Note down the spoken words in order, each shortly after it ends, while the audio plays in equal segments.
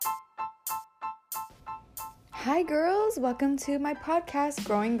Hi girls, welcome to my podcast,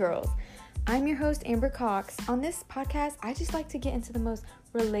 Growing Girls. I'm your host, Amber Cox. On this podcast, I just like to get into the most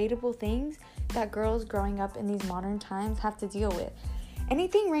relatable things that girls growing up in these modern times have to deal with.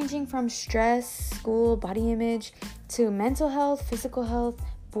 Anything ranging from stress, school, body image, to mental health, physical health,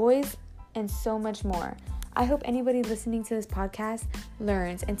 boys, and so much more. I hope anybody listening to this podcast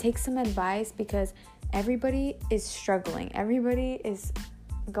learns and takes some advice because everybody is struggling. Everybody is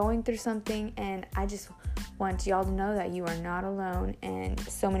going through something, and I just want y'all to know that you are not alone and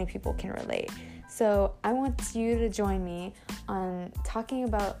so many people can relate. So I want you to join me on talking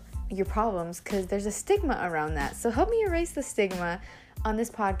about your problems because there's a stigma around that. So help me erase the stigma on this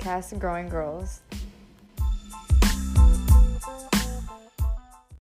podcast, Growing Girls.